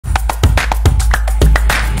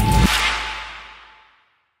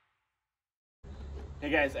Hey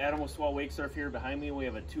guys, Adam with SWELL Wakesurf here. Behind me we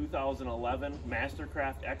have a 2011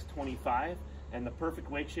 Mastercraft X25, and the perfect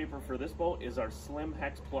wake shaper for this boat is our SLIM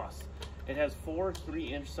H3X Plus. It has 4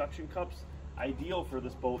 3-inch suction cups, ideal for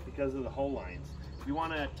this boat because of the hull lines. We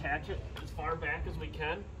want to attach it as far back as we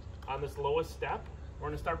can on this lowest step. We're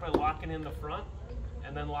going to start by locking in the front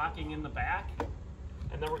and then locking in the back,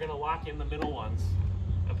 and then we're going to lock in the middle ones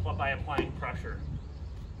by applying pressure.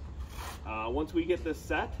 Once we get this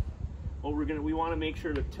set, we want to make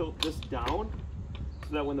sure to tilt this down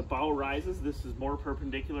so that when the bow rises, this is more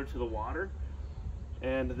perpendicular to the water.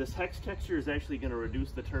 And this hex texture is actually going to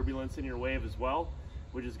reduce the turbulence in your wave as well,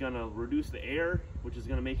 which is going to reduce the air, which is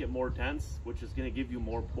going to make it more dense, which is going to give you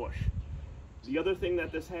more push. The other thing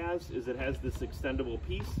that this has is it has this extendable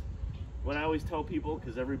piece. When I always tell people,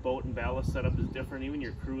 because every boat and ballast setup is different, even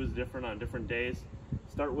your crew is different on different days,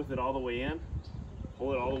 start with it all the way in,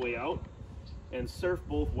 pull it all the way out, and surf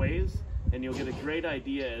both ways, and you'll get a great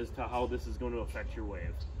idea as to how this is going to affect your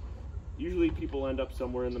wave. Usually people end up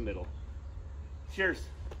somewhere in the middle. Cheers.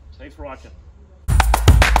 Thanks for watching.